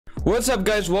What's up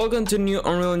guys, welcome to new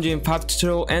Unreal Engine 5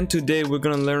 tutorial, and today we're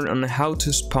gonna learn on how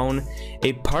to spawn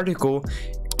a particle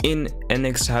in an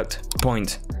exact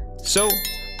point. So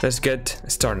let's get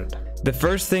started. The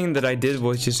first thing that I did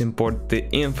was just import the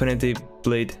Infinity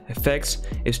Blade effects.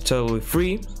 It's totally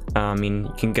free. I mean,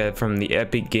 you can get it from the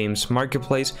Epic Games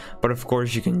Marketplace, but of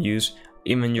course you can use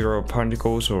even your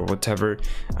particles or whatever,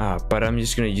 but I'm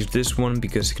just gonna use this one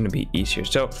because it's gonna be easier.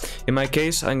 So in my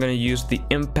case, I'm gonna use the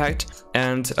impact,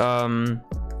 and I'm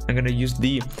gonna use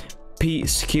the P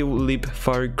skill leap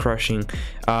fire crushing.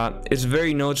 It's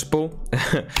very noticeable.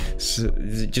 So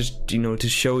just to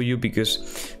show you,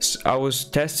 because I was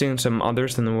testing some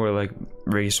others and they were like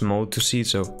very small to see,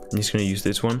 so I'm just gonna use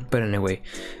this one. But anyway,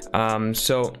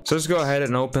 so let's go ahead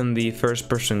and open the first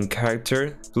person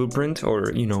character blueprint,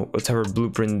 or whatever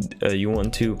blueprint you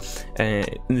want to, in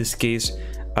this case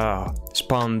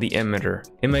spawn the emitter.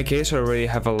 In my case, I already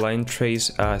have a line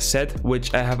trace set,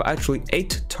 which I have actually a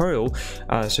tutorial,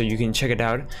 so you can check it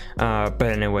out, but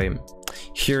anyway,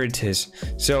 here it is.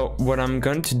 So what I'm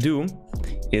going to do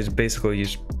is basically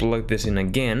just plug this in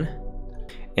again,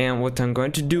 and what I'm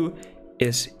going to do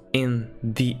is in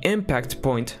the impact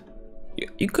point.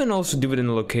 You can also do it in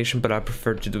the location, but I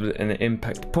prefer to do it in the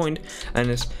impact point, and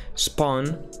it's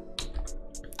spawn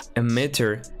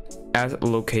emitter at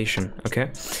location. Okay,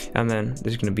 and then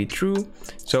this is gonna be true.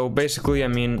 So basically, I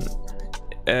mean,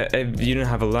 if you don't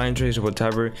have a line trace or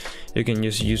whatever, you can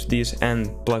just use this and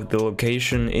plug the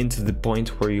location into the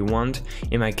point where you want.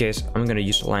 In my case, I'm gonna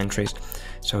use a line trace,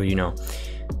 so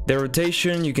the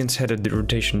rotation, you can set it the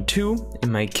rotation 2.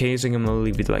 In my case, I'm gonna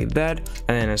leave it like that,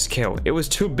 and then a scale. It was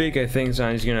too big, I think, so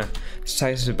I'm just gonna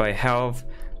size it by half.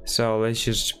 So let's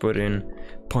just put in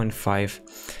 0.5.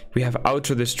 We have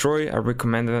auto destroy, I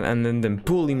recommend that, and then the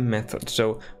pooling method.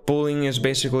 So pooling is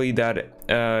basically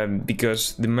that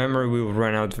because the memory will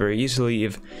run out very easily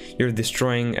if you're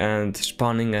destroying and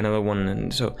spawning another one.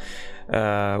 And so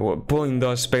what pooling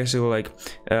does, basically like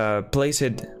place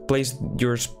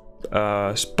your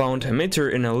spawned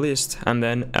emitter in a list, and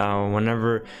then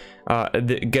whenever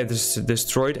it gets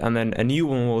destroyed, and then a new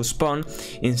one will spawn,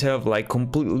 instead of like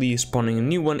completely spawning a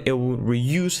new one, it will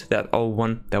reuse that old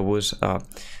one that was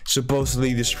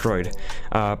supposedly destroyed.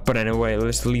 But anyway,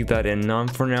 let's leave that in none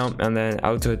for now, and then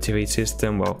auto activate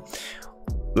system, well,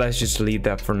 let's just leave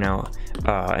that for now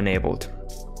enabled.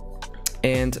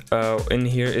 And in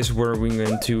here is where we're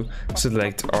going to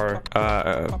select our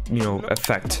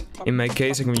effect. In my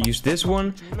case, I'm going to use this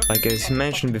one, like I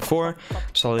mentioned before.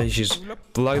 So let's just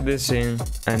plug this in,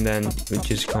 and then we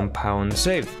just compound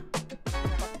save.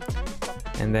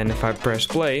 And then if I press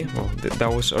play, well,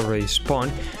 that was already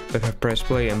spawned, but if I press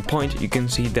play and point, you can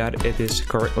see that it is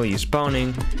currently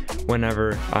spawning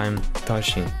whenever I'm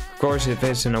touching. Of course, if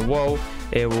it's in a wall,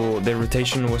 the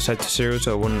rotation was set to 0,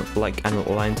 so it wouldn't like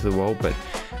align to the wall, but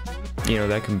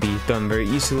that can be done very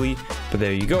easily. But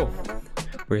there you go,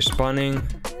 we're spawning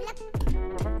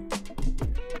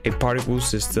a particle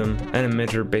system, an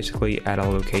emitter, basically at a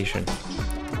location.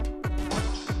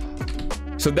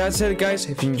 So that's it guys.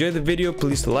 If you enjoyed the video,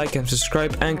 please like and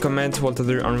subscribe, and comment what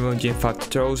other Unreal Engine 5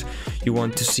 tutorials you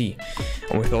want to see.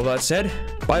 And with all that said,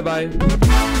 bye bye.